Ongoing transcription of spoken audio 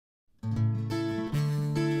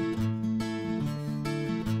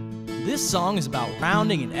This song is about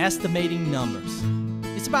rounding and estimating numbers.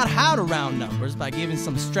 It's about how to round numbers by giving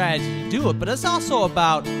some strategy to do it, but it's also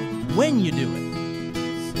about when you do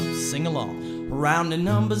it. So sing along. Rounding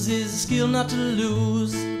numbers is a skill not to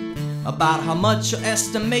lose, about how much you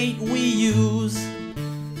estimate we use.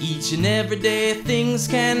 Each and every day things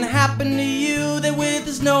can happen to you that with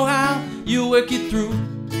this know-how you work it through.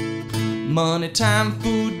 Money, time,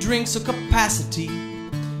 food, drinks, or capacity,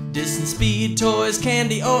 distance, speed, toys,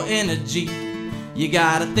 candy, or energy. You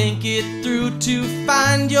gotta think it through to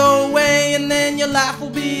find your way, and then your life will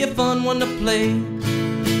be a fun one to play.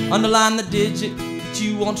 Underline the digit that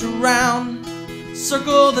you want to round,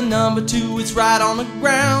 circle the number 2, it's right on the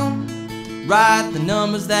ground. Write the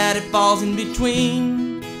numbers that it falls in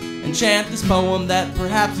between, and chant this poem that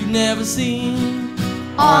perhaps you've never seen.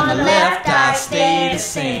 On the left I stay the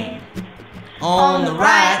same, on the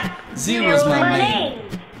right, zero's my name.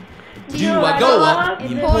 Do I go up?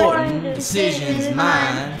 Important decisions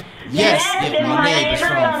mine. Yes, if my neighbor's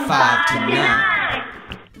from 5 to 9.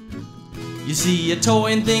 You see a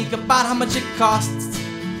toy and think about how much it costs.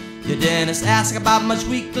 Your dentist asks about much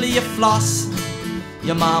weekly you floss.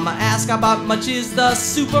 Your mama asks about much is the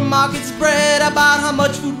supermarket's bread. About how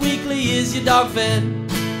much food weekly is your dog fed.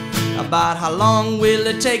 About how long will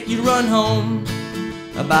it take you to run home.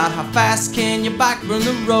 About how fast can your bike run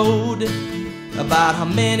the road. About how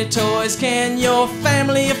many toys can your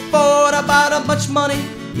family afford. About how much money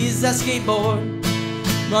is that skateboard.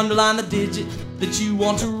 Underline the digit that you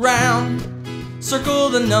want to round, circle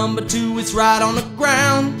the number 2, it's right on the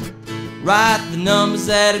ground. Write the numbers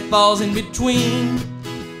that it falls in between,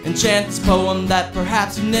 and chant this poem that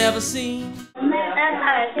perhaps you've never seen. And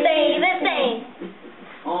I stay the same.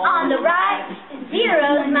 On the right,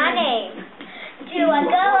 zero's my name. Do I go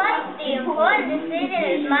up? The important decision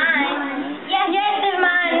is mine. Yes, if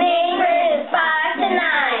my neighbor is 5 to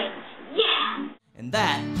 9. Yeah! And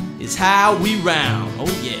that is how we round.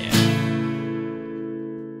 Oh yeah.